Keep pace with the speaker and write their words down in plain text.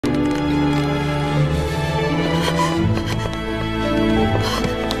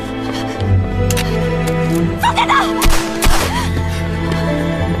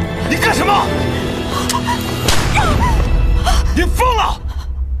疯了！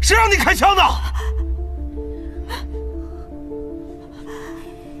谁让你开枪的？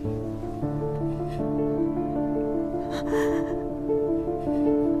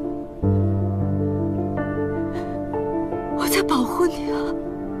我在保护你啊！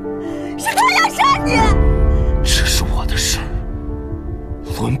是他要杀你！这是我的事，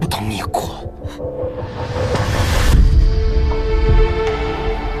轮不到你管。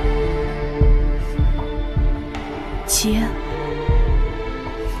齐，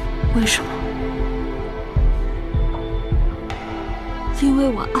为什么？因为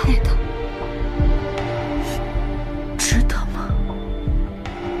我爱他，值得吗？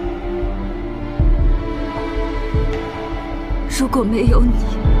如果没有你，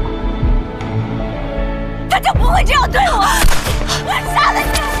他就不会这样对我。我要杀了你！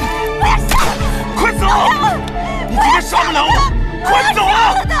我要杀了你！快走！你今天杀不了我！快走啊！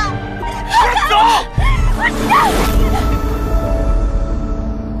快走！我杀了你！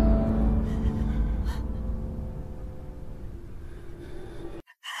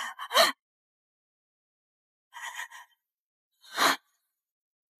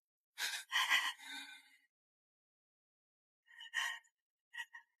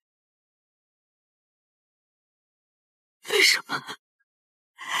为什么？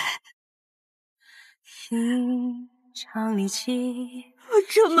我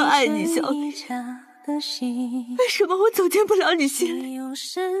这么爱你，小李，为什么我走进不了你心里？为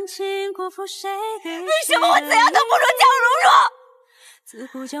什么我怎样都不如江如若？自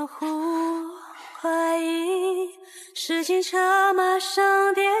古江湖快意，世间车马上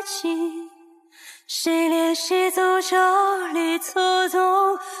迭起。谁练习足球里错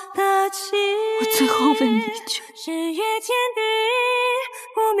综的情？我最后问你一句：日月天地，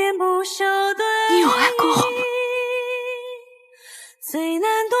不眠不休的你有爱过我吗？最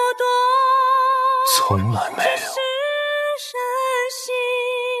难躲躲，从来没有。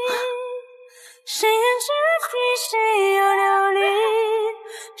谁人知己，谁又流离？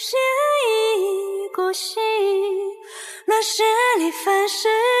谁已过隙？乱世里反噬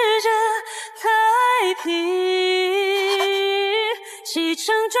着太平，起承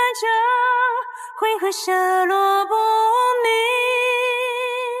转折，回合下落不明，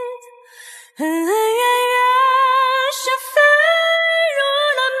恩恩怨怨，是非如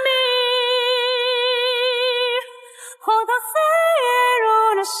难明，花高飞月如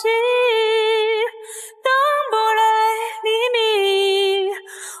流星，等不来黎明，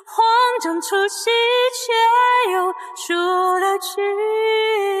慌张出戏却又出了局，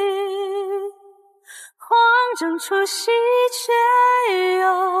慌张出戏却又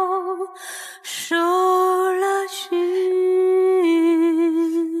输了局。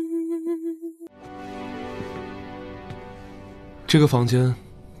这个房间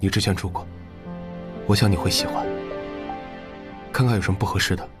你之前住过，我想你会喜欢。看看有什么不合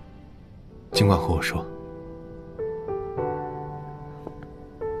适的，尽管和我说。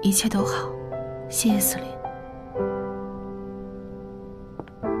一切都好，谢谢司令。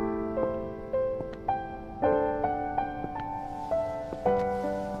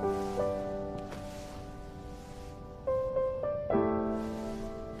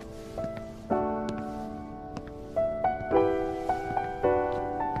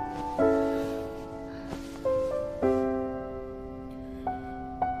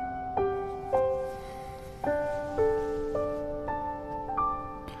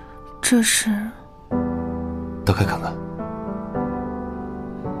这是……打开看看。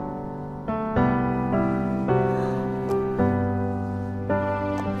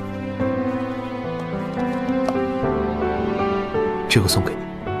这个送给你。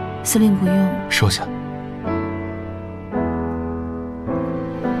司令不用。收下。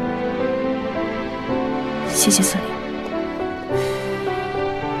谢谢司令。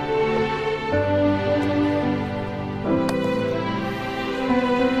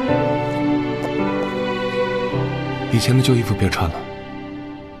以前的旧衣服别穿了，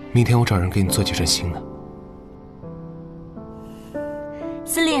明天我找人给你做几身新的。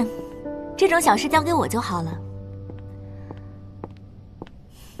司令，这种小事交给我就好了。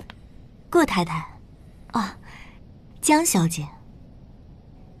顾太太，啊，江小姐，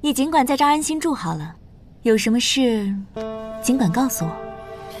你尽管在这儿安心住好了，有什么事尽管告诉我。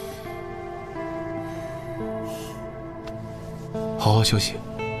好好休息，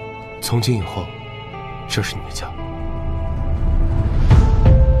从今以后，这是你的家。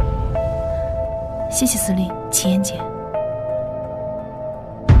谢谢司令，齐妍姐。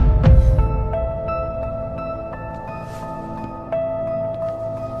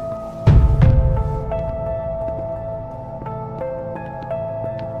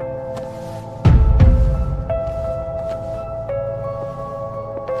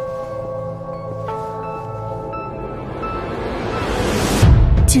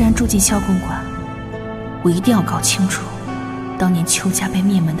既然住进萧公馆，我一定要搞清楚当年邱家被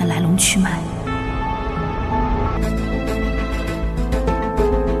灭门的来龙去脉。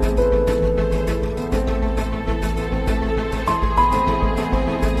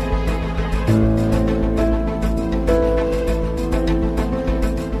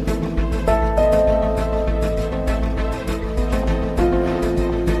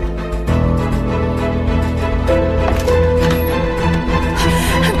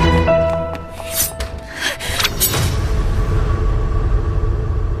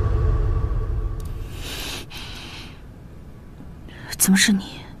怎么是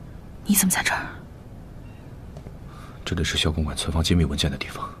你？你怎么在这儿？这里是萧公馆存放机密文件的地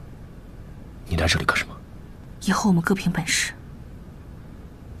方，你来这里干什么？以后我们各凭本事。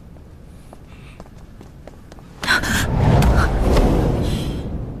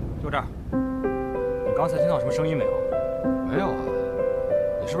就这儿。你刚才听到什么声音没有？没有啊，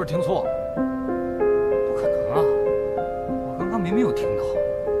你是不是听错了？不可能啊，我刚刚明明有听到。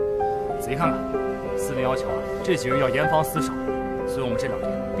仔细看看，司令要求啊，这几日要严防死守。所以我们这2天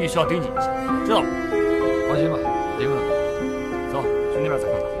必须要盯紧一些，知道吗？放心吧，盯着呢。走，去那边再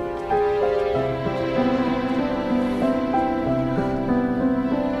看看。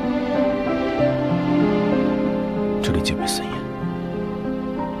这里戒备森严，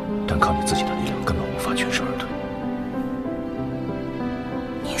单靠你自己的力量根本无法全身而退。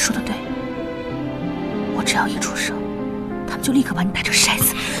你说的对，我只要一出声，他们就立刻把你打成筛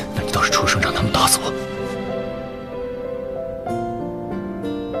子。那你倒是出声，让他们打死我。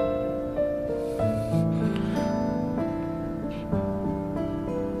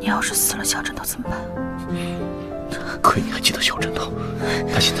要是死了小枕头怎么办？亏你还记得小枕头，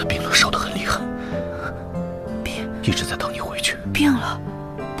他现在病了，烧得很厉害，一直在等你回去。病了，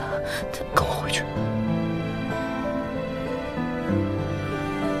他跟我回去。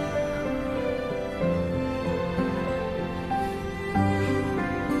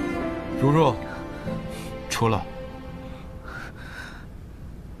如若，出来。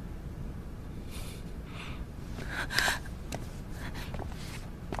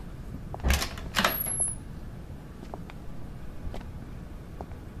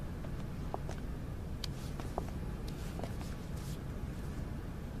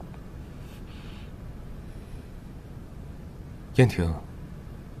燕婷，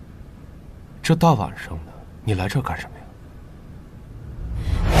这大晚上的，你来这儿干什么呀？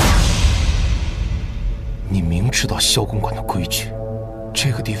你明知道萧公馆的规矩，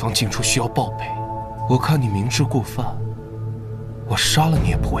这个地方进出需要报备。我看你明知故犯，我杀了你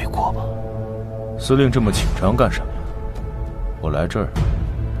也不为过吧？司令这么紧张干什么呀？我来这儿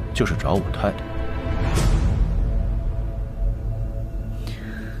就是找我太太。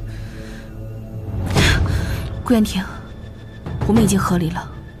顾燕婷，我们已经和离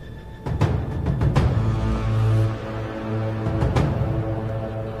了。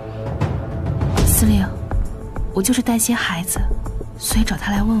司令，我就是担心孩子，所以找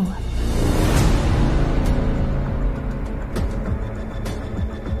他来问问。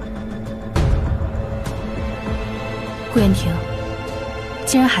顾燕婷，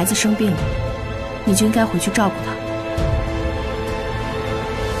既然孩子生病了，你就应该回去照顾他。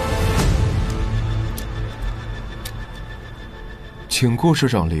请顾师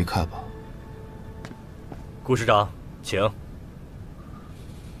长离开吧。顾师长，请。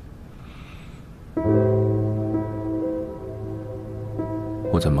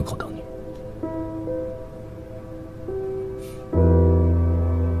我在门口等你。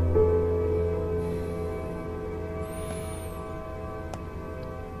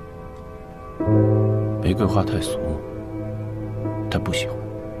玫瑰花太俗，他不喜欢。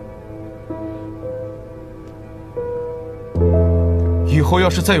以后要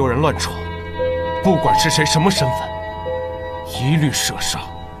是再有人乱闯，不管是谁、什么身份，一律射杀。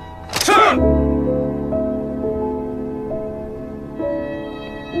是。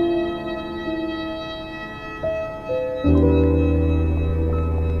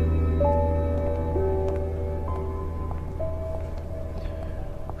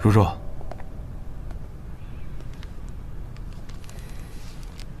如若，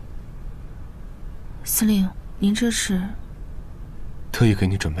司令，您这是？特意给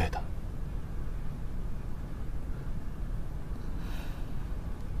你准备的。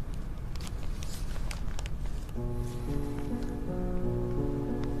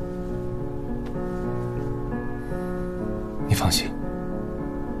你放心，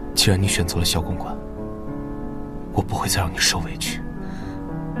既然你选择了萧公馆，我不会再让你受委屈。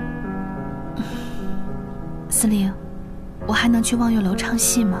司令，我还能去望月楼唱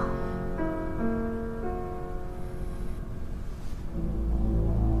戏吗？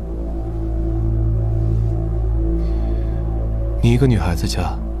你一个女孩子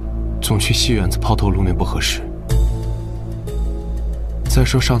家，总去戏园子抛头露面不合适。再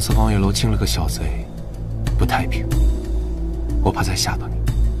说上次望月楼进了个小贼，不太平，我怕再吓到你。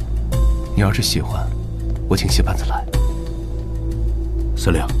你要是喜欢，我请戏班子来。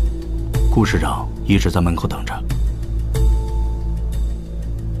司令，顾市长一直在门口等着。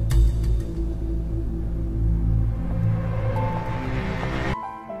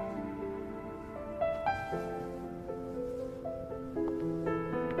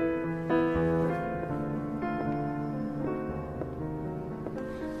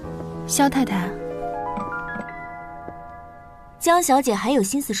萧太太，江小姐还有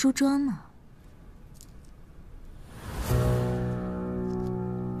心思梳妆呢。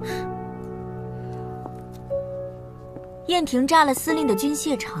燕婷炸了司令的军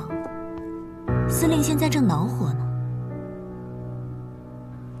械厂，司令现在正恼火呢。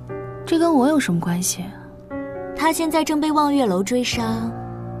这跟我有什么关系？他现在正被望月楼追杀，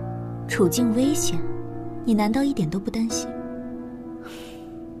处境危险，你难道一点都不担心？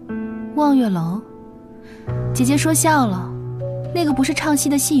望月楼，姐姐说笑了，那个不是唱戏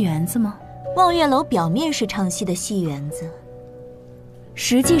的戏园子吗？望月楼表面是唱戏的戏园子，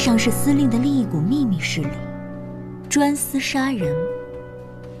实际上是司令的另一股秘密势力，专司杀人。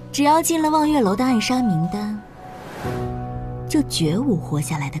只要进了望月楼的暗杀名单，就绝无活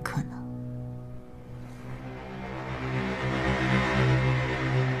下来的可能。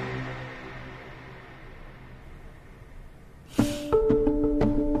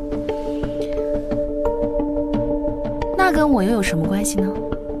那跟我又有什么关系呢？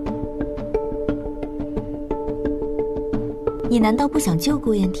你难道不想救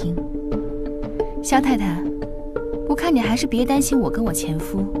顾燕婷？萧太太，我看你还是别担心我跟我前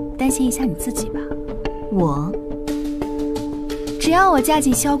夫，担心一下你自己吧。我？只要我嫁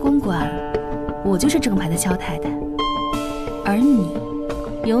进萧公馆，我就是正牌的萧太太，而你，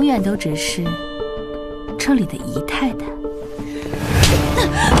永远都只是这里的姨太太。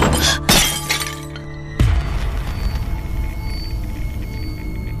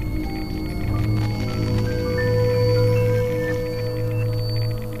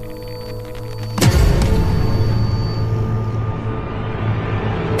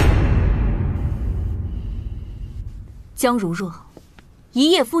江如若，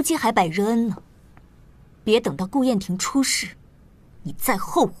一夜夫妻还百日恩呢，别等到顾燕婷出事，你再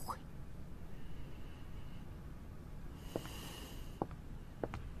后悔。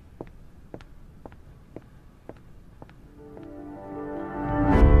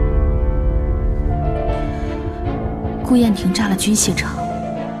顾燕婷炸了军械厂，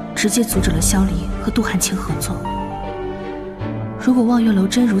直接阻止了萧离和杜汉卿合作。如果望月楼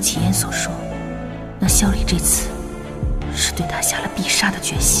真如启言所说，那萧离这次是对他下了必杀的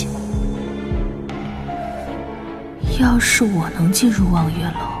决心。要是我能进入望月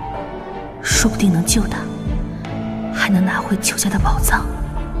楼，说不定能救他，还能拿回邱家的宝藏。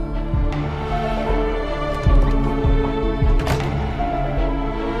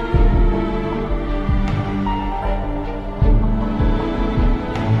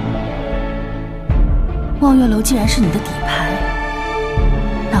望月楼既然是你的底牌，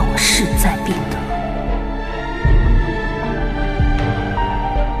那我势在必得。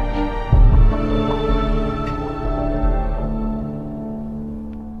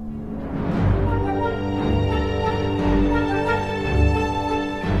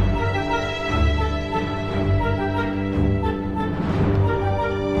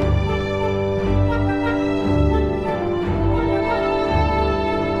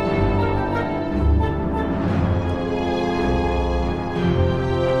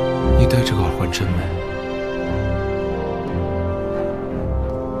戴这个耳环真美。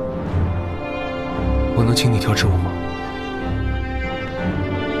我能请你跳支舞吗？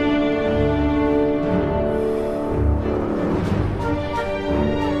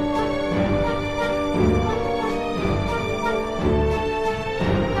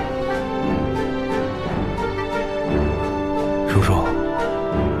如若，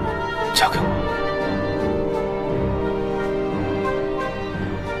交给我。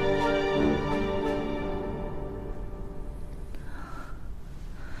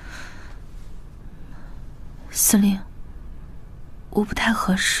司令，我不太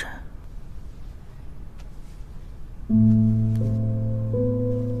合适。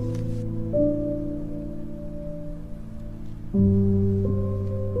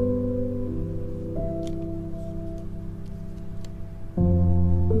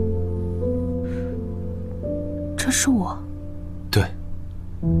这是我？对。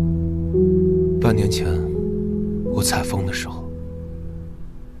半年前，我采风的时候，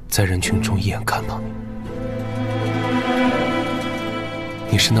在人群中一眼看到你。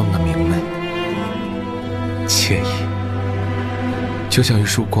你是那么的明媚、惬意，就像一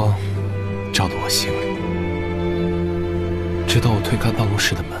束光，照到我心里。直到我推开办公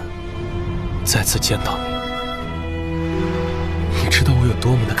室的门，再次见到你，你知道我有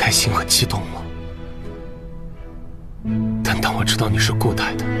多么的开心和激动吗？但当我知道你是顾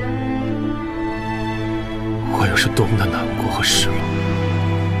太太，我又是多么的难过和失落。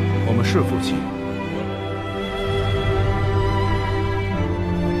我们是夫妻。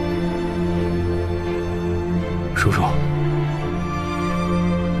如若，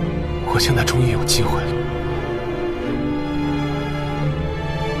我现在终于有机会了。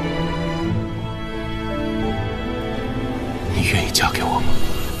你愿意嫁给我吗？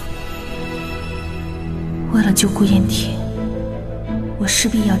为了救顾燕婷，我势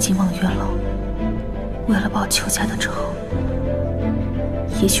必要进望月楼。为了报邱家的仇，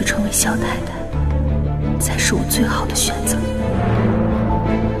也许成为萧太太才是我最好的选择。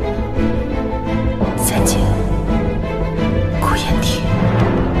再见，顾燕婷。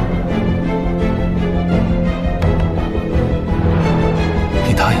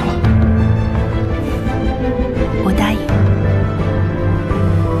你答应了？我答应。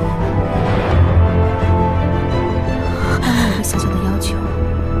但我有个小小的要求。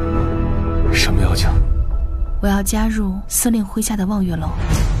什么要求？我要加入司令麾下的望月楼。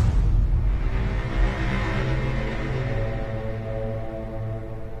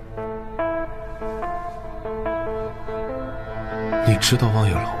你知道望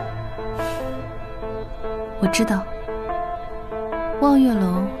月楼？我知道，望月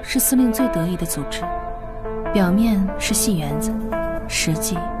楼是司令最得意的组织，表面是戏园子，实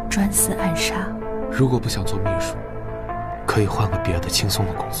际专司暗杀。如果不想做秘书，可以换个别的轻松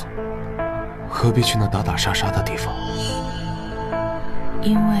的工作，何必去那打打杀杀的地方？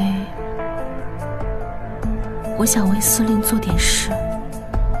因为我想为司令做点事。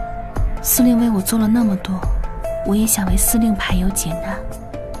司令为我做了那么多，我也想为司令排忧解难。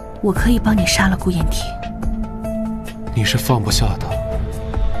我可以帮你杀了顾燕婷。你是放不下他，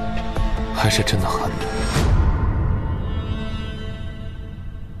还是真的恨他？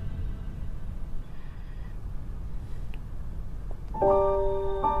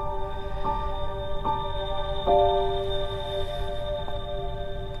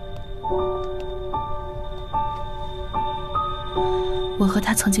我和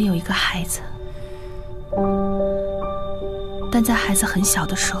他曾经有一个孩子，但在孩子很小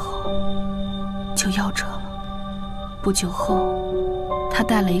的时候就夭折了。不久后，他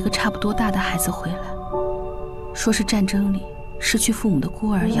带了一个差不多大的孩子回来，说是战争里失去父母的孤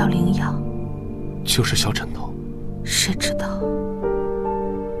儿要领养。就是小枕头。谁知道，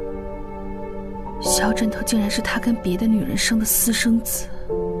小枕头竟然是他跟别的女人生的私生子。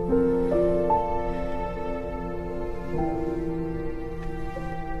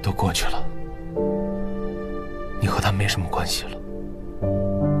都过去了，你和他没什么关系了。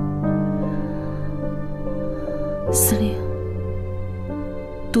司令，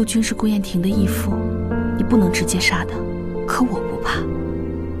督军是顾燕婷的义父，你不能直接杀他，可我不怕，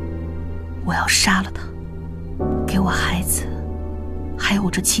我要杀了他，给我孩子还有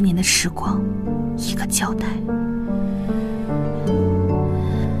我这7年的时光一个交代。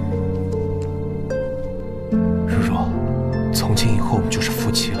如若，从今以后我们就是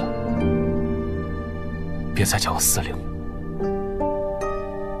夫妻了，别再叫我司令。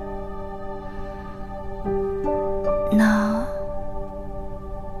那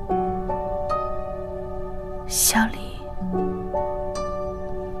小李，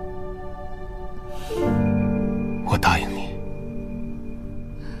我答应你。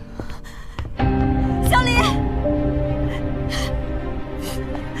小李，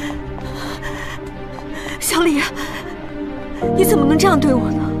小李，你怎么能这样对我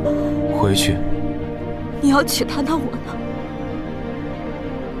呢？回去。你要娶她，那我呢？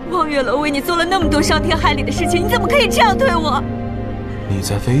望月楼为你做了那么多伤天害理的事情，你怎么可以这样对我？你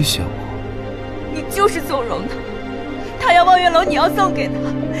在威胁我？你就是纵容他，他要望月楼，你要送给他，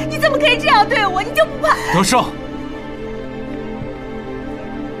你怎么可以这样对我？你就不怕？德胜，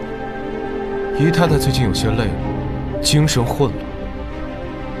姨太太最近有些累了，精神混乱，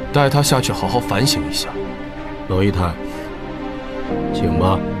带她下去好好反省一下。娄姨太，请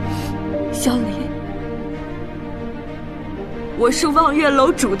吧。小李，我是望月楼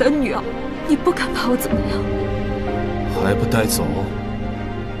主的女儿，你不敢把我怎么样？还不带走？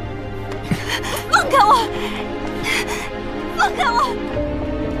放开我！放开我！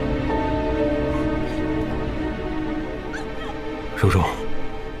如若，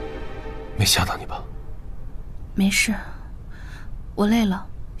没吓到你吧？没事，我累了，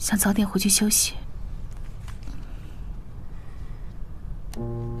想早点回去休息。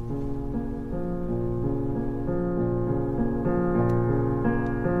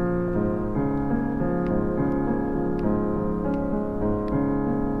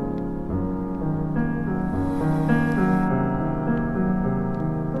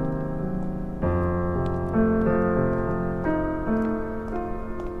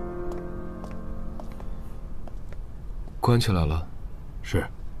关起来了。是。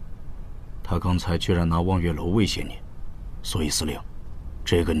他刚才居然拿望月楼威胁你，所以司令，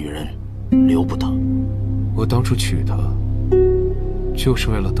这个女人留不得。我当初娶她，就是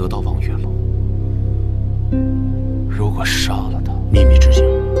为了得到望月楼。如果杀了她，秘密执行。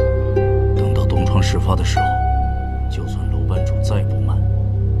等到东窗事发的时候，就算楼班主再不满，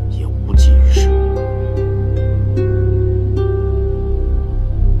也无济于事。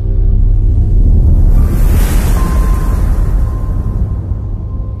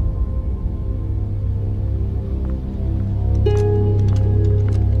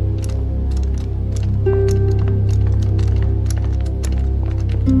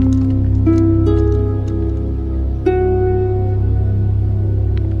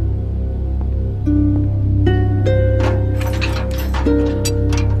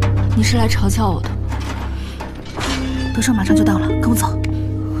你是来嘲笑我的吗？德胜马上就到了，跟我走。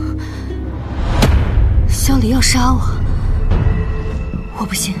萧离要杀我，我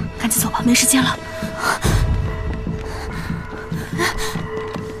不信。赶紧走吧，没时间了。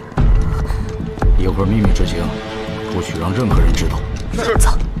一会儿秘密执行，不许让任何人知道。是。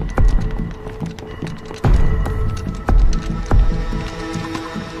走。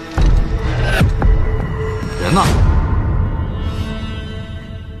人呢？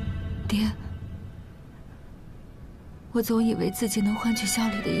爹，我总以为自己能换取萧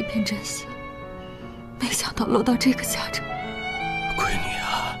离的一片真心，没想到落到这个下场。闺女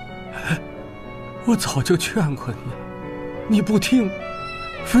啊，我早就劝过你了，你不听，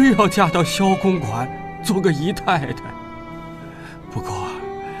非要嫁到萧公馆做个姨太太。不过，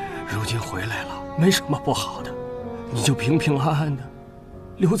如今回来了，没什么不好的，你就平平安安的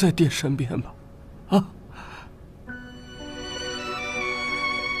留在爹身边吧，啊。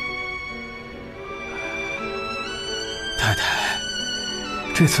太太，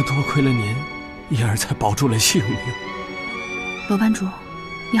这次多亏了您，燕儿才保住了性命。罗班主，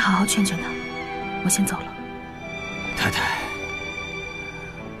你好好劝劝他，我先走了。太太，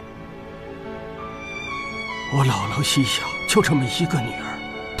我老老西想，就这么一个女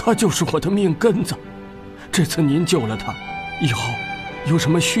儿，她就是我的命根子。这次您救了她，以后有什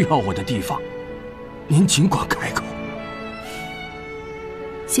么需要我的地方，您尽管开口。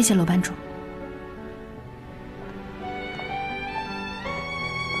谢谢罗班主。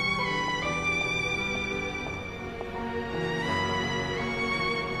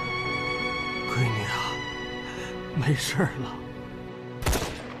闺女啊，没事了。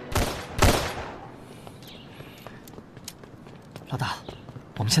老大，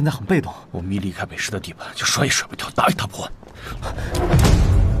我们现在很被动。我们一离开北师的地盘，就甩也甩不掉，打也打不完。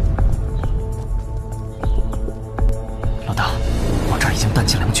老大，我这儿已经弹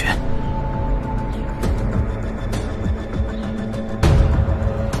尽粮绝。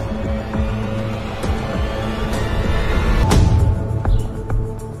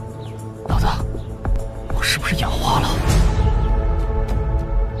老大，我是不是眼花了？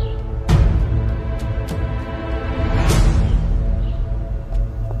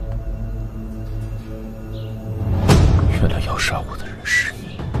原来要杀我的人是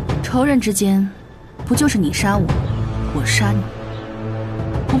你。仇人之间，不就是你杀我，我杀你？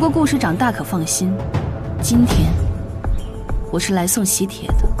不过顾师长大可放心，今天我是来送喜帖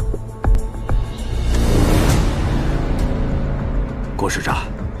的。顾师长，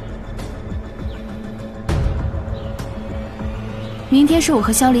明天是我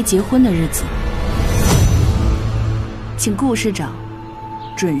和萧离结婚的日子，请顾师长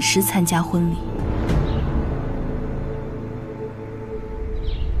准时参加婚礼。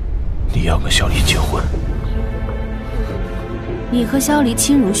你要跟萧离结婚？你和萧离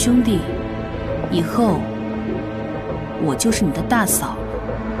亲如兄弟，以后我就是你的大嫂了。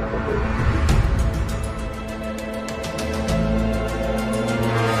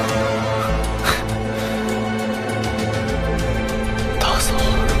大嫂，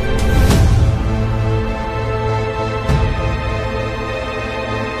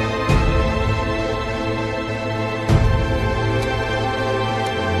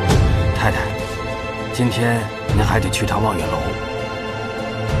太太，今天您还得去趟望月楼。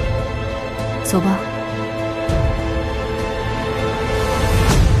走吧。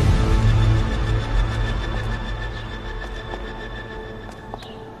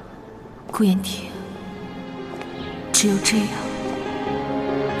顾炎庭，只有这样，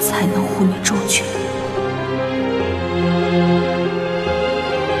才能护你周全。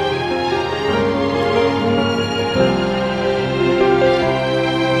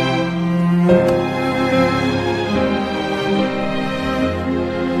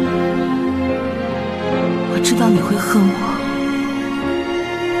我知道你会恨我，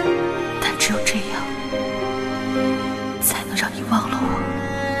但只有这样，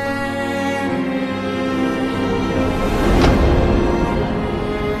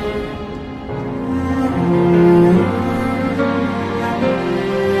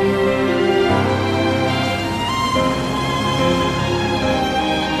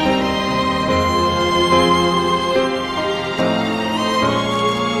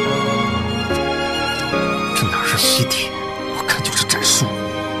树。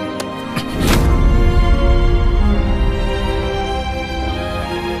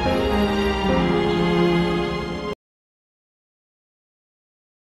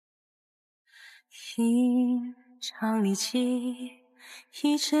平常力气，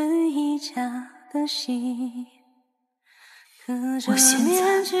一真一假的心，我现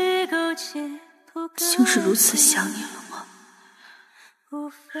在就是如此想你了吗？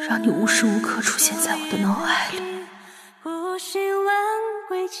让你无时无刻出现在我的脑海里。不寻万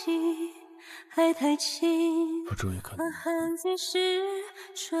轨迹，爱太轻，不注意看。恨最是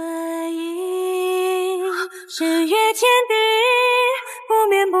追忆，日月天地，不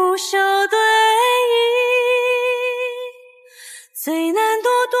眠不休对弈，最难读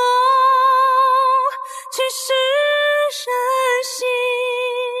懂，却是人心。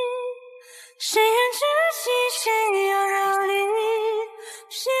谁人知己，谁又流离，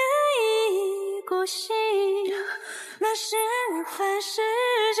偏移孤行。那是反噬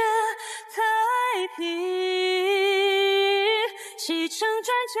着太平，起承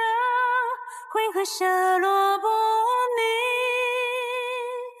转折，为何下落不明？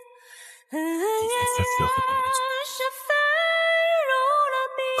恩恩怨怨是非入了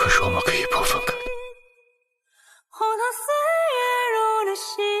笔，可是我们可以不分开。荒唐岁月入了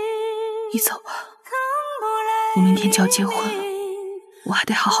心。你走吧，我明天就要结婚了，我还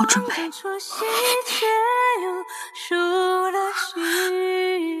得好好准备。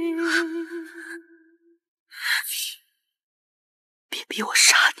别逼我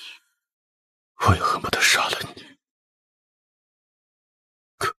杀你！我也恨不得杀了你。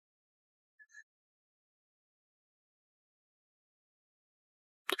可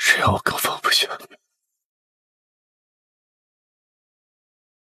谁让我更放不下你？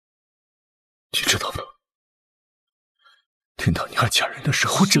你知道吗？听到你要嫁人的时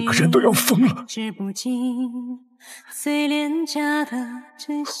候，我整个人都要疯了。知不尽最廉价的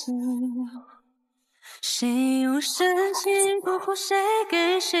真心，谁用深情辜负谁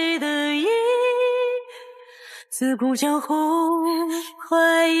给谁的意？自古江湖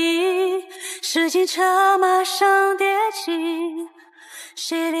怀疑，世间插马上跌棋，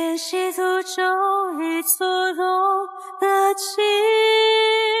谁怜惜诅咒与错综的情？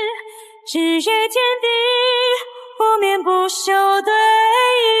日月天地，不眠不休对弈，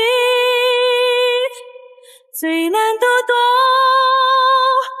最难读懂，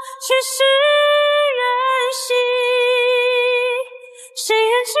却是人心。谁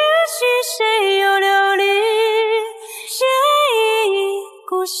人知己，谁又流离，偏移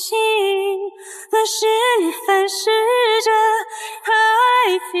孤行。乱世里反噬着太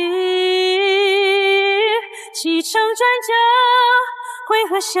平，起承转折，为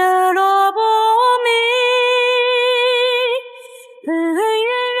何下落不明？恩恩怨怨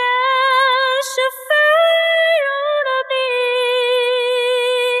是非入了笔，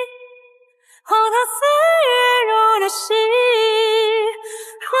荒唐岁月入了心，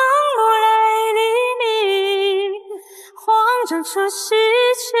换不来黎明，慌张出戏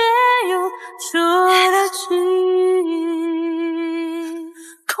却又出了局，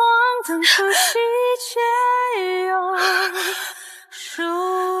慌张出戏却又输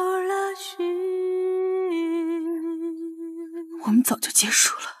了局。我们早就结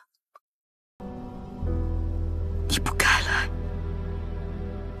束了，你不该来。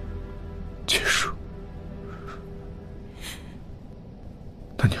结束？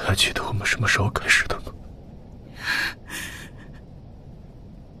那你还记得我们什么时候开始的吗？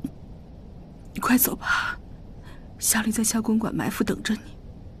你快走吧，小李在校公馆埋伏等着你，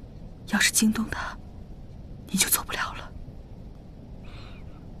要是惊动他，你就走不了了。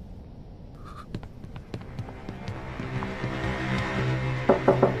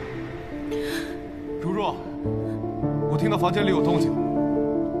如若，我听到房间里有动静，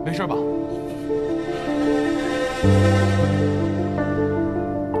没事吧？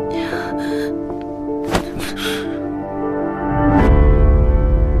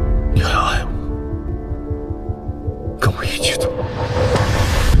你还爱我？跟我一起走。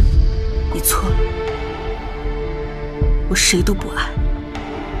你错了，我谁都不爱，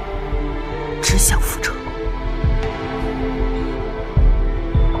只想复仇。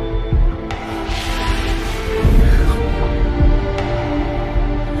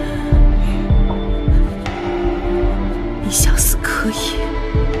你想死可以，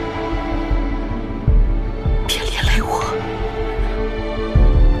别连累我。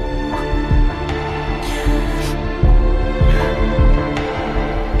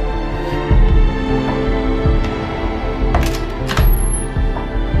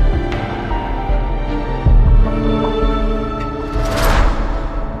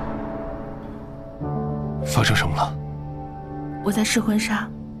在试婚纱，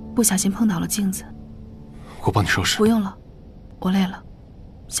不小心碰倒了镜子。我帮你收拾。不用了，我累了，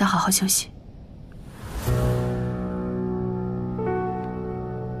想好好休息。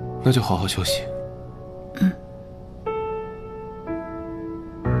那就好好休息。嗯。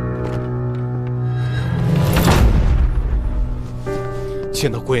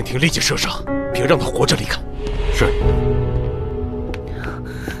见到郭燕婷立即射杀，别让她活着离开。是。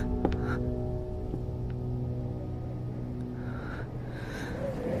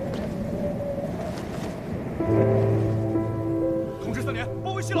通知3连，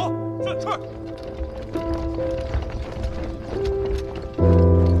包围西楼。是。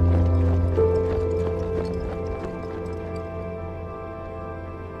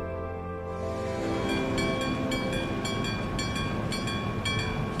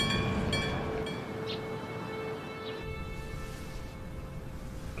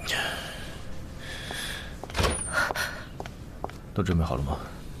都准备好了吗？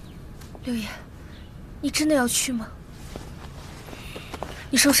六爷，你真的要去吗？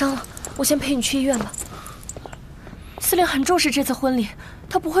你受伤了，我先陪你去医院吧。司令很重视这次婚礼，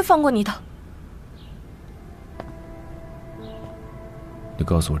他不会放过你的。你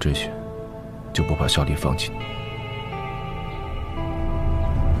告诉我这些，就不怕小李放弃你？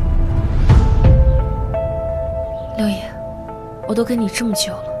六爷，我都跟你这么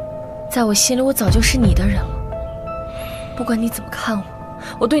久了，在我心里我早就是你的人了。不管你怎么看我，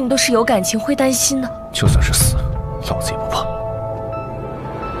我对你都是有感情，会担心的。就算是死，老子也不怕。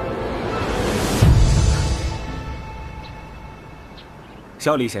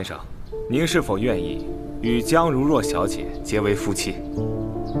萧离先生，您是否愿意与江如若小姐结为夫妻？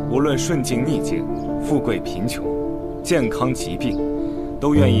无论顺境逆境、富贵贫穷、健康疾病，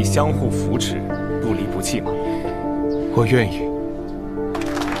都愿意相互扶持，不离不弃吗？我愿意。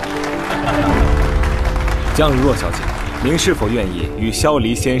江如若小姐，您是否愿意与萧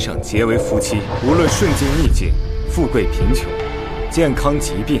离先生结为夫妻？无论顺境逆境、富贵贫穷、健康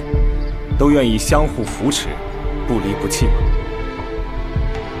疾病，都愿意相互扶持，不离不弃吗？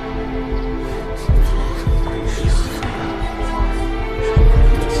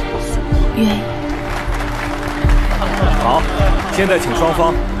愿意。好，现在请双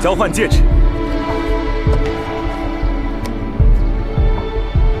方交换戒指。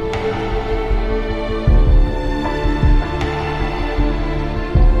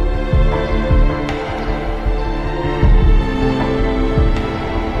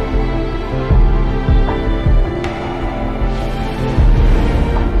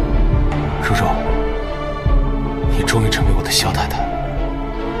如若，你终于成为我的萧太太。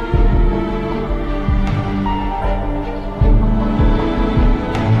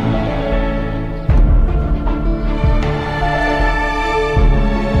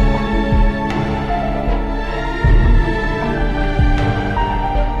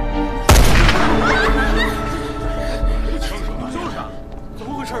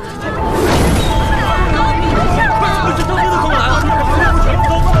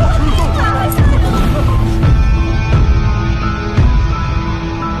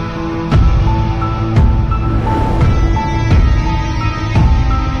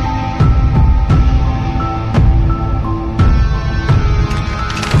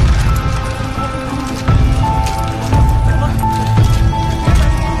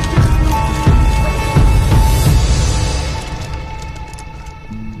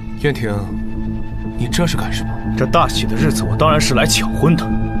燕婷，你这是干什么？这大喜的日子，我当然是来抢婚的。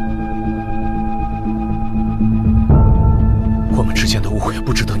我们之间的误会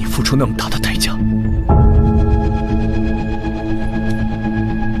不值得你付出那么大的代价。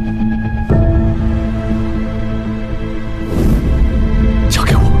嫁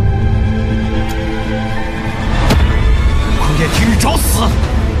给我！黄燕婷，你找死！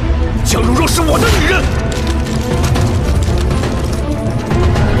江如若是我的女人。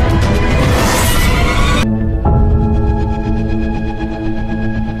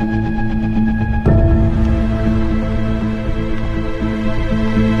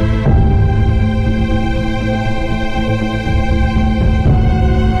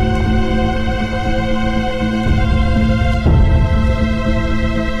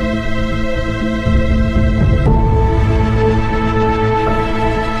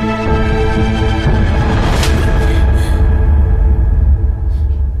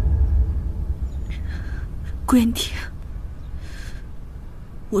顾燕婷，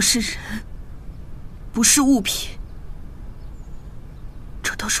我是人，不是物品，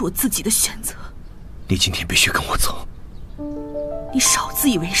这都是我自己的选择。你今天必须跟我走。你少自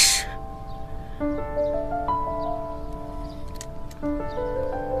以为是。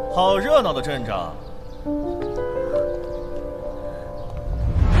好热闹的阵仗。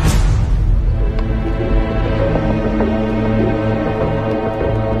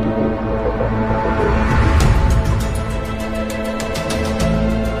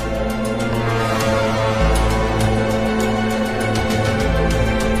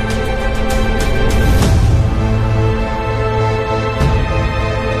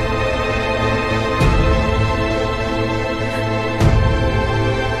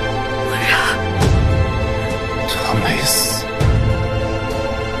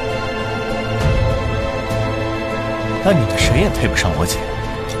但你们谁也配不上我姐。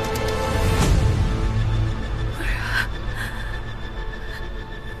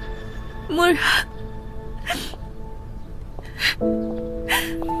漠然，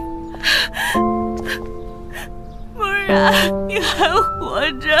漠然，你还活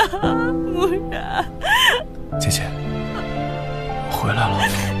着，漠然。姐姐，我回来了。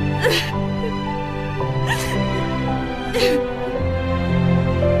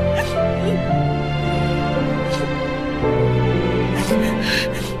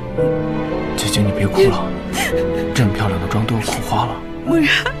姐姐，你别哭了，这么漂亮的妆都要哭花了。漠然，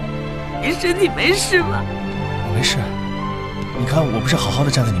你身体没事吧？我没事，你看我不是好好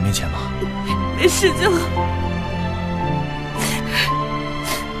的站在你面前吗？没事就好。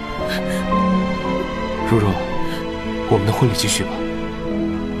如若，我们的婚礼继续吧。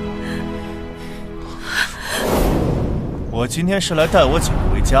我今天是来带我姐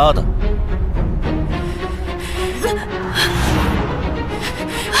回家的。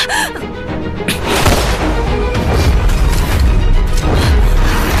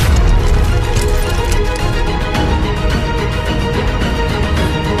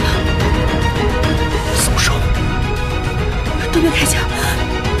松手！都别开枪！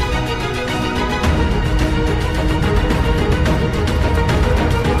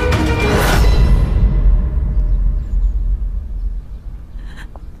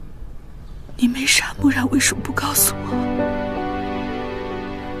你没杀漠然，为什么不告诉我？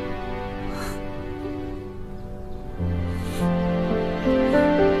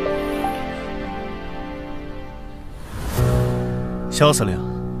萧司令，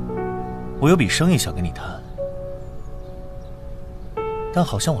我有笔生意想跟你谈，但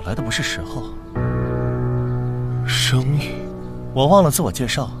好像我来的不是时候。生意？我忘了自我介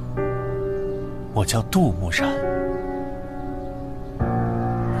绍，我叫杜牧然。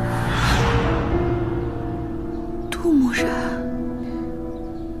杜牧然，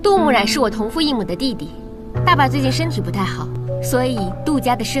杜牧然是我同父异母的弟弟，爸爸最近身体不太好，所以杜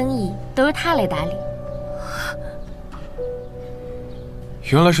家的生意都由他来打理。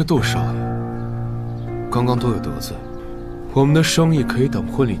原来是杜少爷，刚刚都有得罪，我们的生意可以等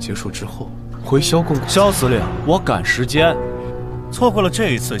婚礼结束之后回萧公公。萧司令，我赶时间，错过了这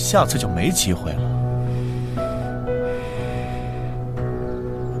一次，下次就没机会了。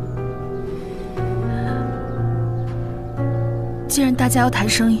既然大家要谈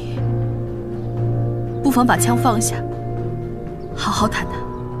生意，不妨把枪放下，好好谈谈。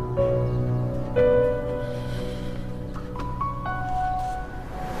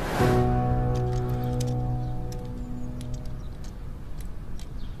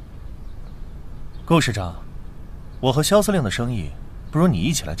顾市长，我和萧司令的生意，不如你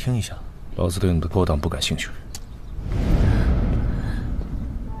一起来听一下。老子对你的勾当不感兴趣。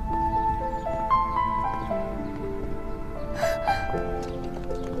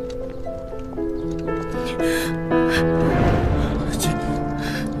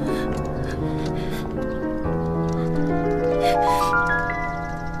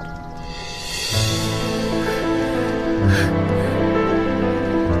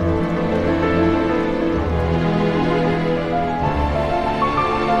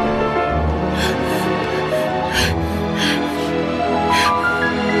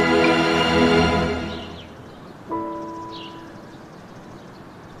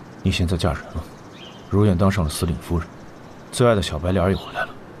你现在嫁人了，如愿当上了司令夫人，最爱的小白脸也回来了，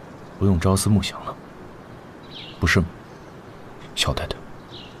不用朝思暮想了，不是吗，小太太？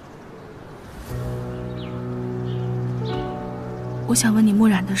我想问你漠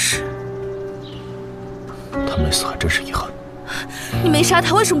然的事。他没死还真是遗憾。你没杀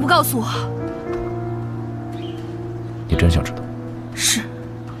他，为什么不告诉我？你真想知道？是。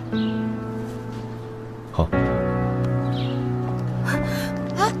好。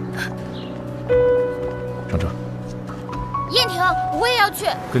上车。燕婷，我也要去。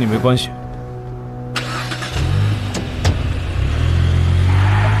跟你没关系。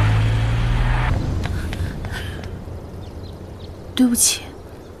对不起，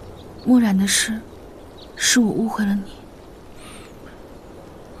漠然的事，是我误会了你。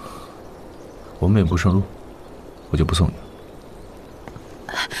我们也不顺路，我就不送你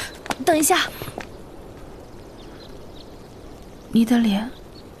了。等一下，你的脸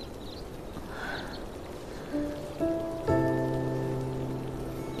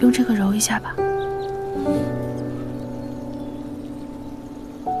用这个揉一下吧。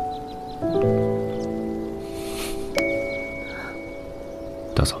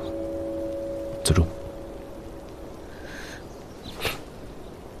大嫂，自重。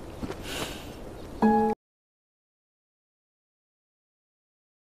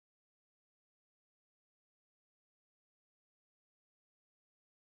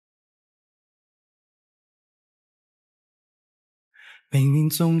命运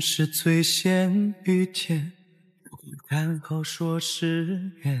总是最先遇见，看好说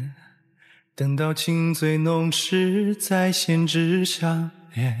是缘，等到情最浓时再先知相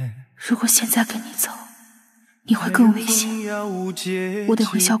恋。如果现在跟你走，你会更危险。我得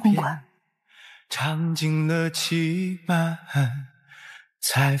回萧公馆。尝尽了欺瞒，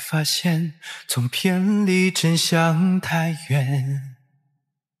才发现总偏离真相太远。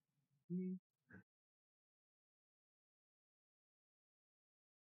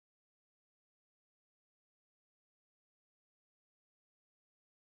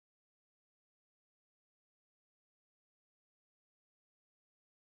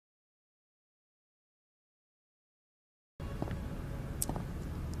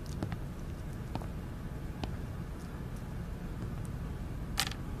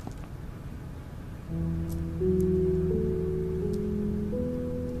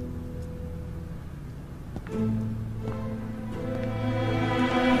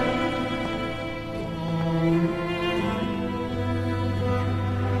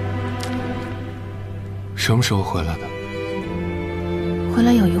什么时候回来的？回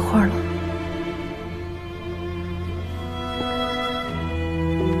来有一会儿了。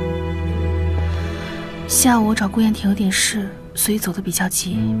下午我找顾燕婷有点事，所以走得比较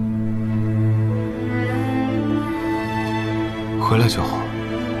急。回来就好。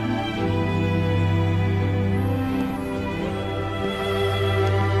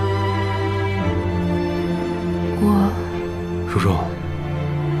如如，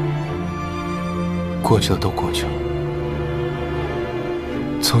过去的都过去了。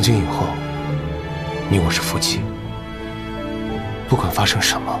从今以后，你我是夫妻，不管发生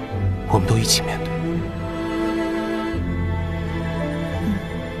什么，我们都一起面对。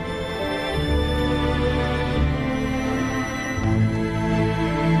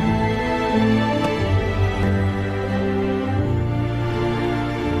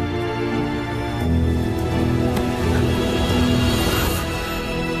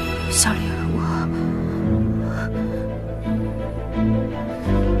小丽，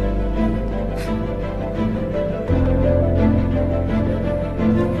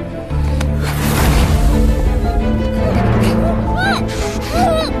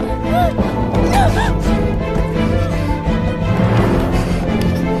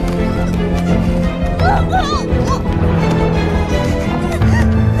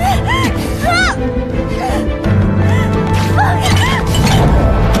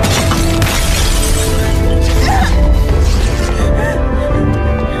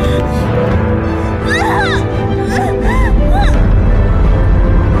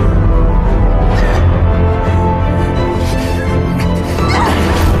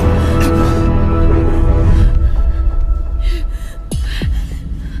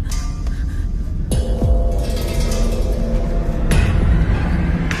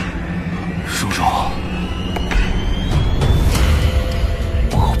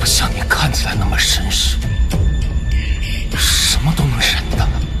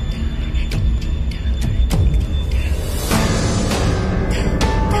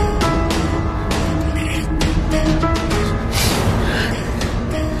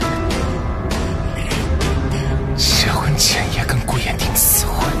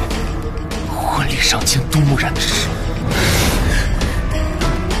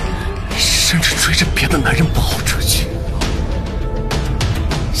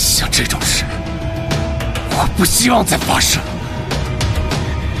不希望再发生。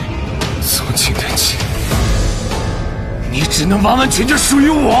从今天起，你只能完完全全属于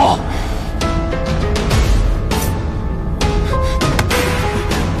我。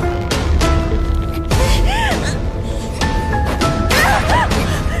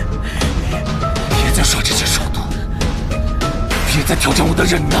别再耍这些手段，别再挑战我的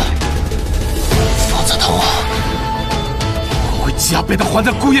忍耐，否则的话，我会加倍的还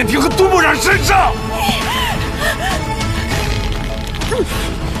在顾燕婷和杜牧冉身上。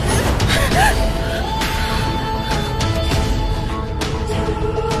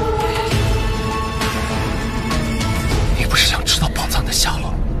你不是想知道宝藏的下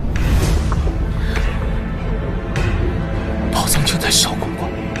落？宝藏就在萧公馆。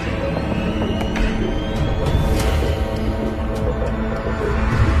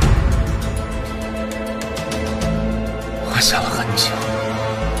我想了很久，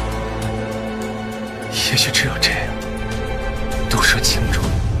也许只有这样，都说清楚，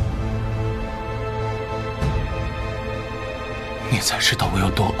你才知道我有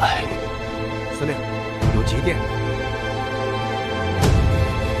多爱你。司令，有急电。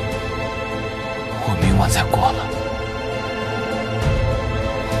我明晚再过来。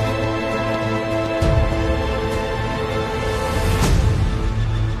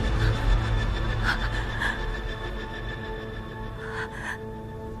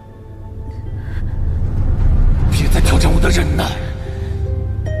的忍耐，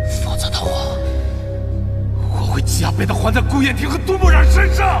否则的话，我会加倍的还在顾燕婷和杜墨染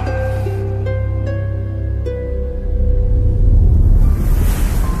身上。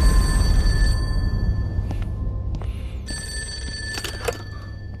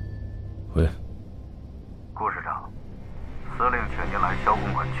喂，顾市长，司令请您来萧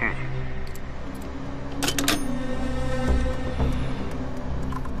公馆聚聚。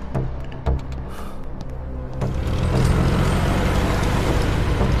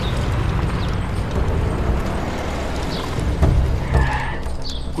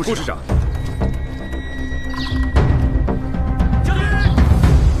顾市长，将军。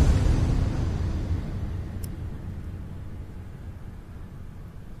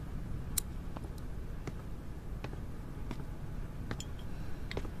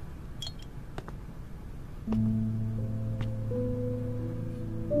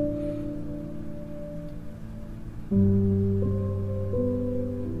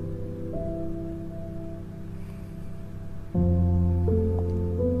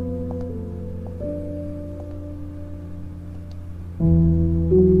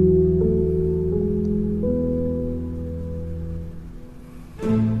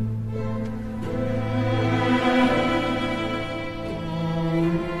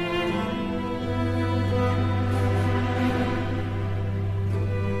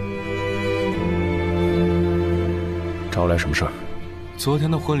找我来什么事儿？昨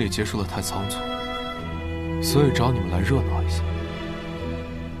天的婚礼结束的太仓促，所以找你们来热闹一下。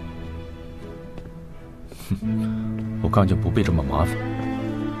哼，我看见不必这么麻烦，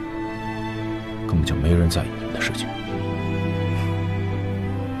根本就没人在意你们的事情。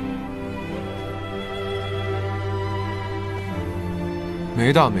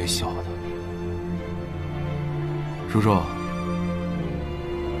没大没小的，如若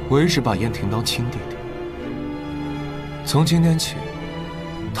我一直把燕婷当亲弟弟。从今天起，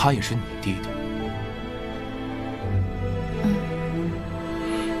他也是你弟弟。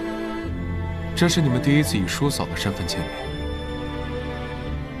这是你们第一次以叔嫂的身份见面，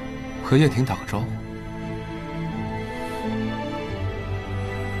和燕婷打个招呼。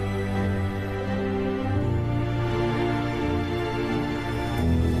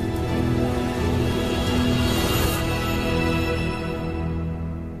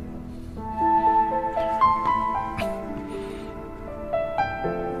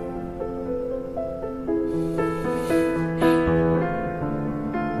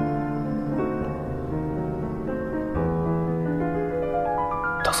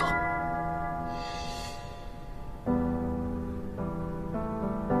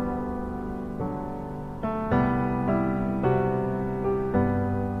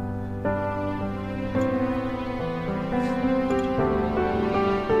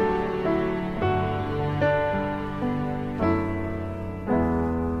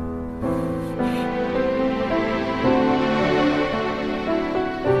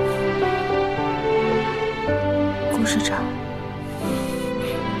市长，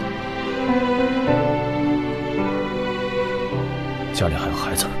家里还有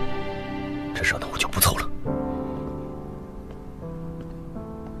孩子，这热闹我就不凑了。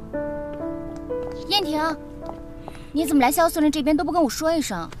燕婷，你怎么来萧司令这边都不跟我说一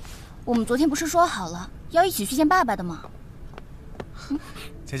声？我们昨天不是说好了要一起去见爸爸的吗？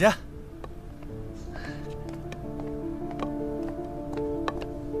姐姐，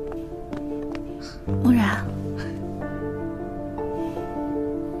木然。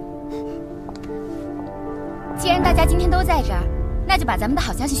既然大家今天都在这儿，那就把咱们的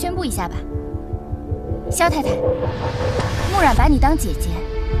好消息宣布一下吧。萧太太，木染把你当姐姐，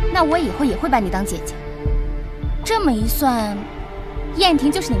那我以后也会把你当姐姐。这么一算，燕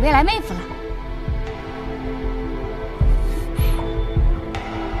婷就是你未来妹夫了。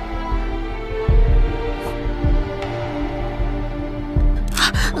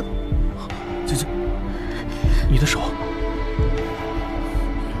姐姐，你的手。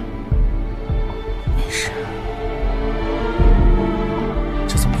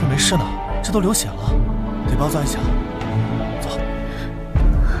没事呢，这都流血了，得包扎一下。走。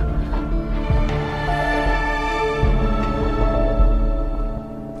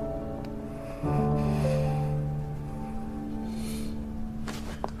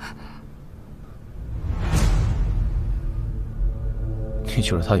你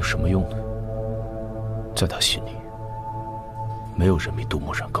觉得他有什么用呢？在他心里，没有人比杜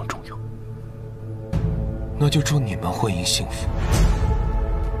墨染更重要。那就祝你们婚姻幸福。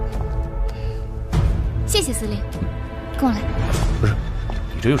谢谢司令，跟我来。不是，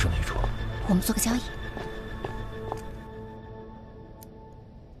你这又是哪一出？我们做个交易。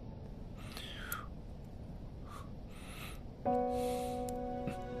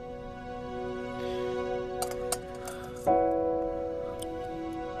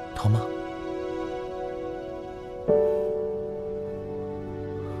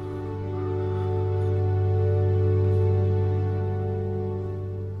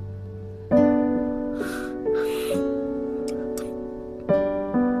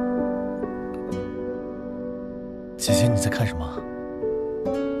在看什么？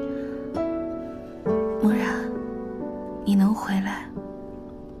木然，你能回来，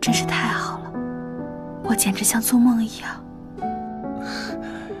真是太好了，我简直像做梦一样。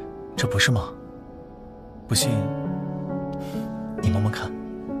这不是吗？不信，你摸摸看。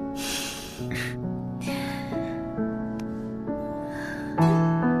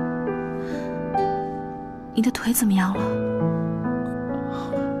你的腿怎么样了？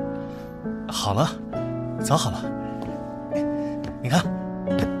好了，早好了。你看，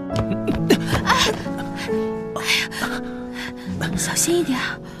小心一点。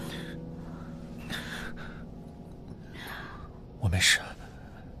我没事。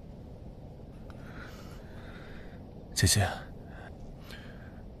姐姐，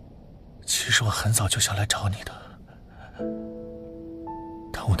其实我很早就想来找你的，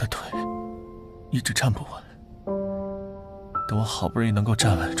但我的腿一直站不稳。等我好不容易能够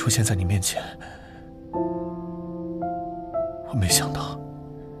站稳，出现在你面前，我没想到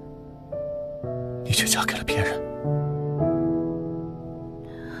你却嫁给了别人。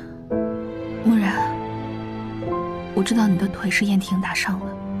木然，我知道你的腿是燕婷打伤的，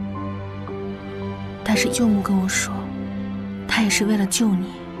但是舅母跟我说，她也是为了救你。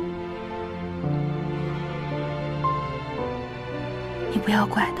你不要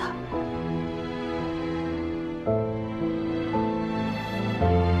怪她。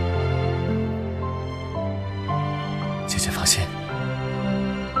姐姐放心。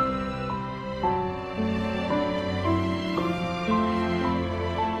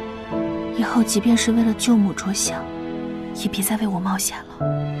以后即便是为了舅母着想，也别再为我冒险了。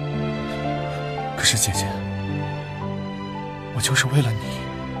可是姐姐，我就是为了你，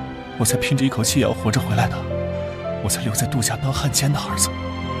我才拼着一口气也要活着回来的，我才留在杜家当汉奸的儿子。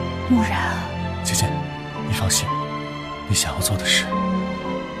木然，姐姐，你放心，你想要做的事，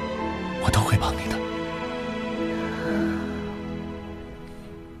我都会帮你的。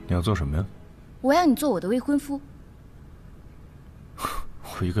你要做什么呀？我要你做我的未婚夫。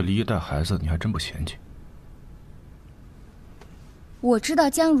我一个离异带孩子，你还真不嫌弃。我知道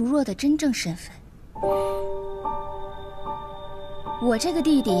江如若的真正身份。我这个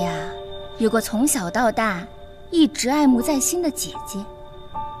弟弟呀，有个从小到大一直爱慕在心的姐姐，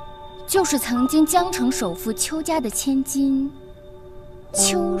就是曾经江城首富邱家的千金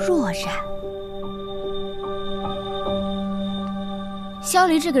邱若然。萧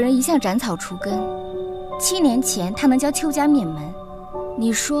离这个人一向斩草除根，7年前他能将邱家灭门，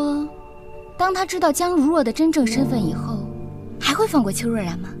你说，当他知道江如若的真正身份以后，还会放过邱若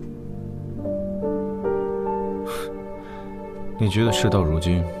然吗？你觉得事到如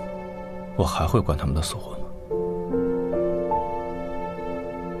今，我还会管他们的死活吗？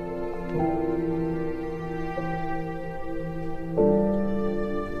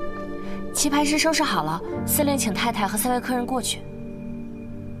棋牌室收拾好了，司令请太太和3位客人过去。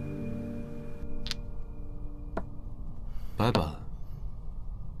拜拜。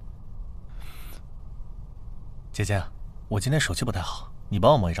姐姐，我今天手气不太好，你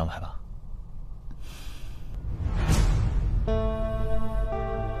帮我摸一张牌吧。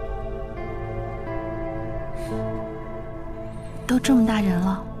都这么大人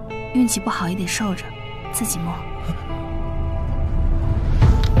了，运气不好也得受着，自己摸。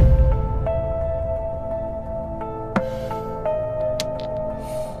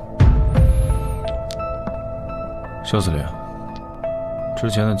肖司令，之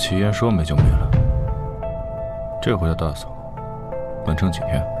前的奇烟说没就没了，这回的大嫂能撑几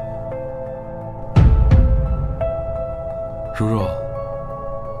天？如若，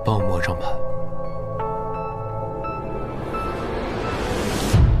帮我摸张牌。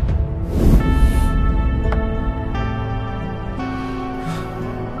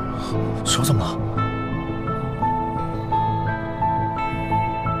手怎么了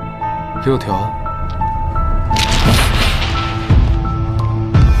？6条。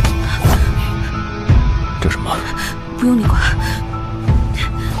这什么？不用你管。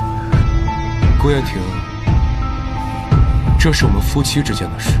顾燕婷，这是我们夫妻之间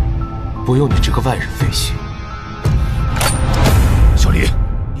的事，不用你这个外人费心。小李，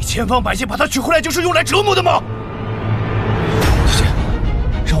你千方百计把她娶回来，就是用来折磨的吗？姐姐，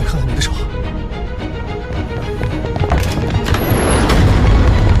让我看看你的手。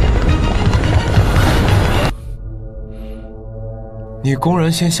你公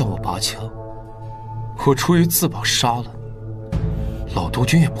然先向我拔枪，我出于自保杀了，老督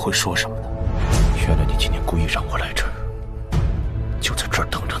军也不会说什么的。原来你今天故意让我来这儿，就在这儿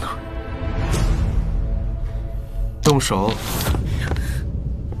等着呢。动手！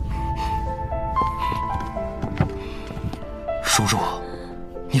如若，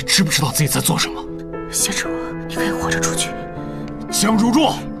你知不知道自己在做什么？挟持我，你可要该活着出去。江如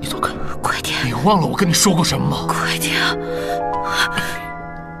若，你走开！快点！你忘了我跟你说过什么吗？快点！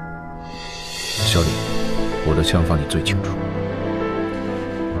小李，我的枪法你最清楚。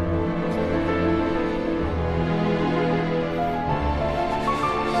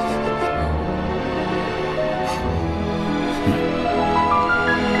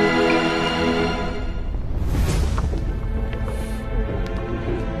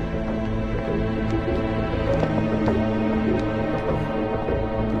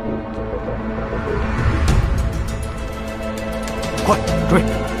快追！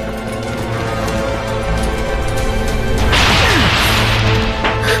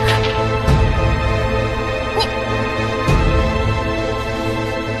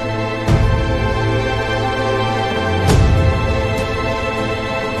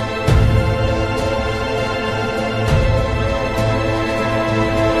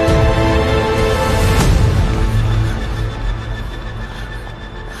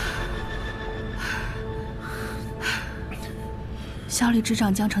小李执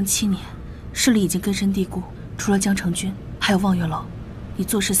掌江城7年，势力已经根深蒂固。除了江城君，还有望月楼，你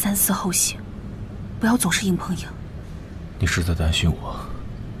做事三思后行，不要总是硬碰硬。你是在担心我，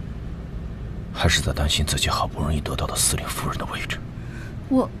还是在担心自己好不容易得到的司令夫人的位置？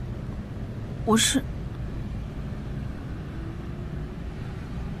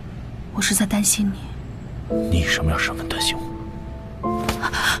我是在担心你。你以什么样身份担心我？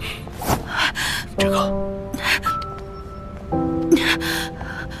这个。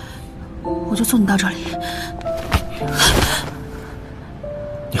我就送你到这里。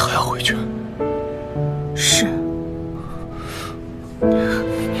你还要回去？是。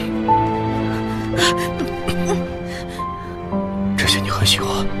这些你很喜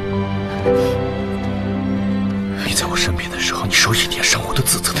欢。你在我身边的时候，你手一点上我都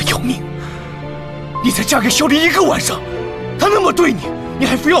自责的要命。你才嫁给小李1个晚上，他那么对你，你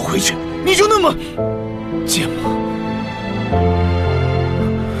还非要回去，你就那么贱吗？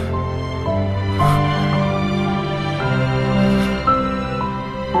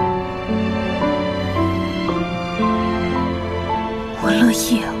我乐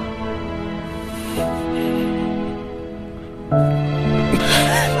意啊。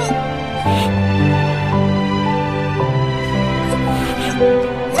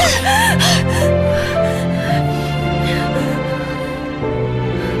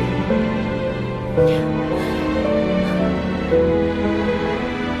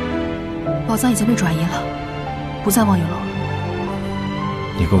宝藏已经被转移了，不在望月楼了。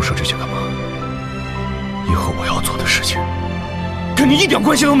你跟我说这些干嘛？以后我要做的事情，跟你一点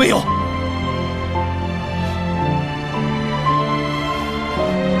关系都没有。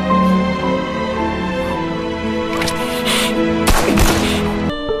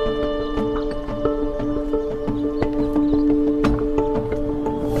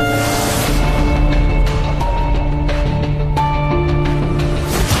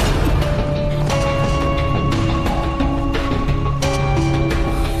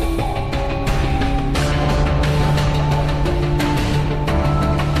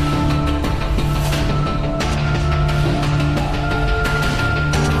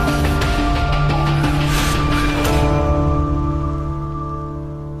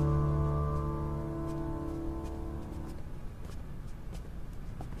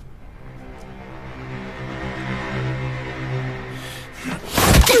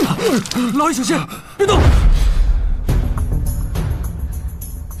老李，小心，别动！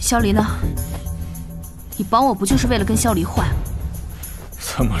萧离呢？你帮我不就是为了跟萧离换？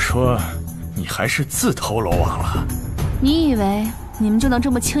这么说，你还是自投罗网了？你以为你们就能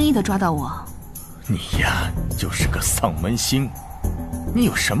这么轻易的抓到我？你呀，就是个丧门星。你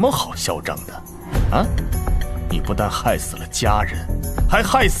有什么好嚣张的？啊！你不但害死了家人，还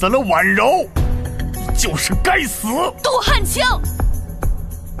害死了婉柔，你就是该死！杜汉卿。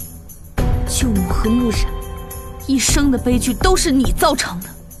舅母和穆染一生的悲剧都是你造成的，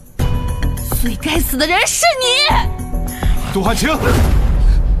最该死的人是你！杜汉卿，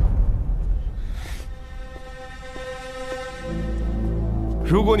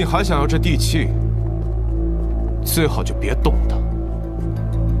如果你还想要这地契，最好就别动它。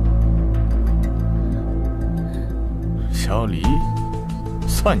小李，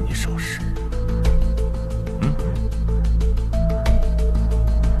算你守时。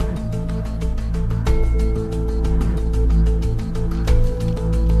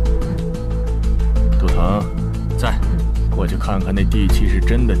在，过去看看那地契是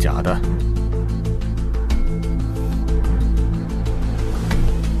真的假的。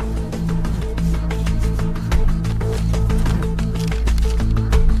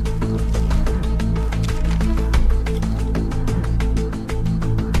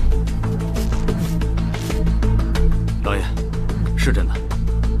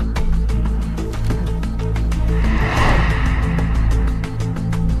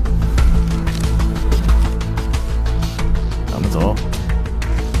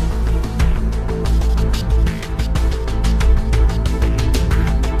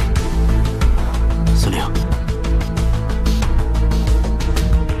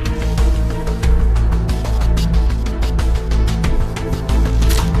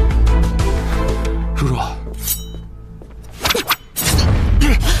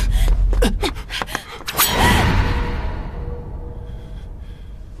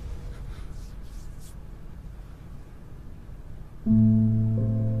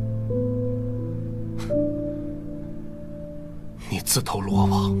自投罗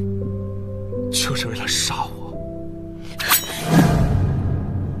网，就是为了杀我。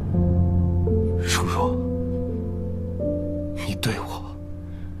如若，你对我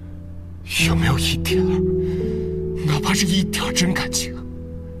有没有一点儿，哪怕是一点真感情？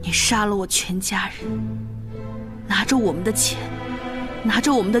你杀了我全家人，拿着我们的钱，拿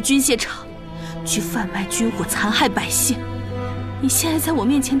着我们的军械厂，去贩卖军火，残害百姓。你现在在我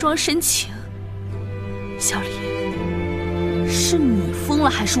面前装深情，小李，是你疯了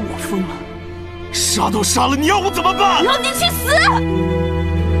还是我疯了？杀都杀了，你要我怎么办？让你去死！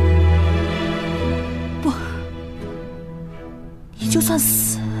不，你就算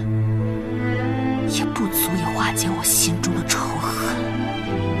死，也不足以化解我心中的仇恨。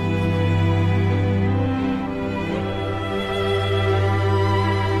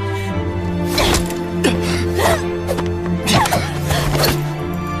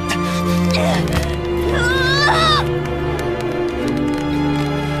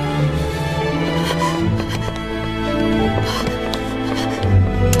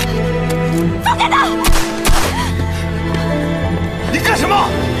放开他！你干什么？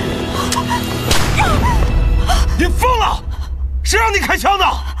你疯了！谁让你开枪的？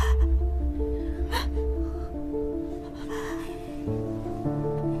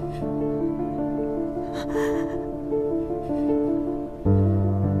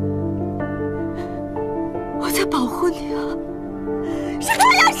我在保护你啊！是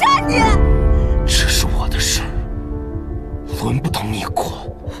他要杀你！这是我的事，轮不到你管。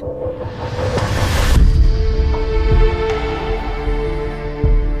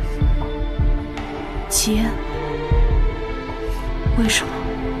齐安，为什么？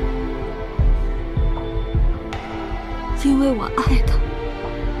因为我爱他。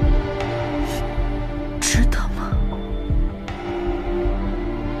值得吗？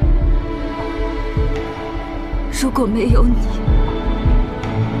如果没有你，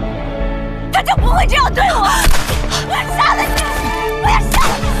他就不会这样对我。我要杀了你！我要杀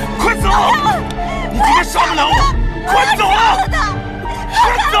了你！快走！你今天杀不了我！快走啊！快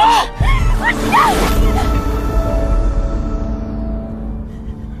走！我杀了你！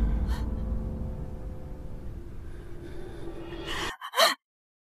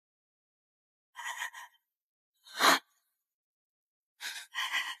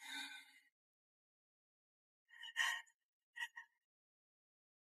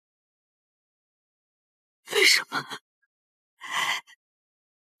为什么？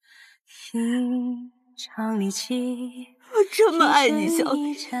我这么爱你，小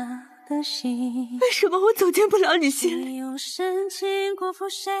李，为什么我走进不了你心里？为什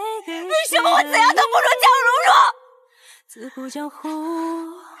么我怎样都不如江如若？自不江湖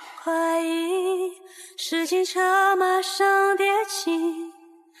快意，世间车马上迭起，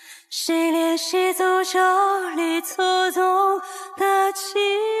谁怜惜诅咒里错综的情？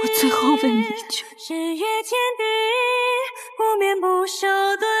我最后问你一句，日月天地，不眠不休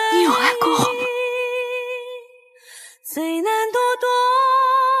对弈，你有爱过我吗？最难躲躲，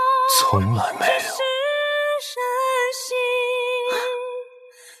从来没有。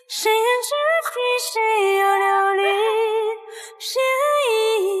谁人知己，谁又流离？谁人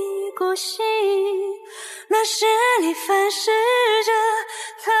已过隙？乱世里反噬着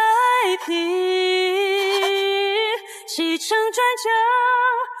太平，起承转折，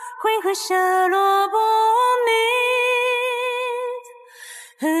回合下落不明，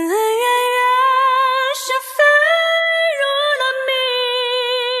恩恩怨怨，是非如了谜，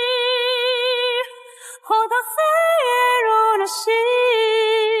荒唐岁月如了戏，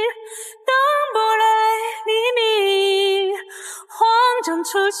等不来黎明，慌张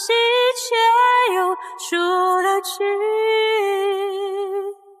出戏却又出了局，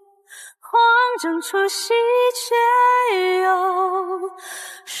慌张出戏却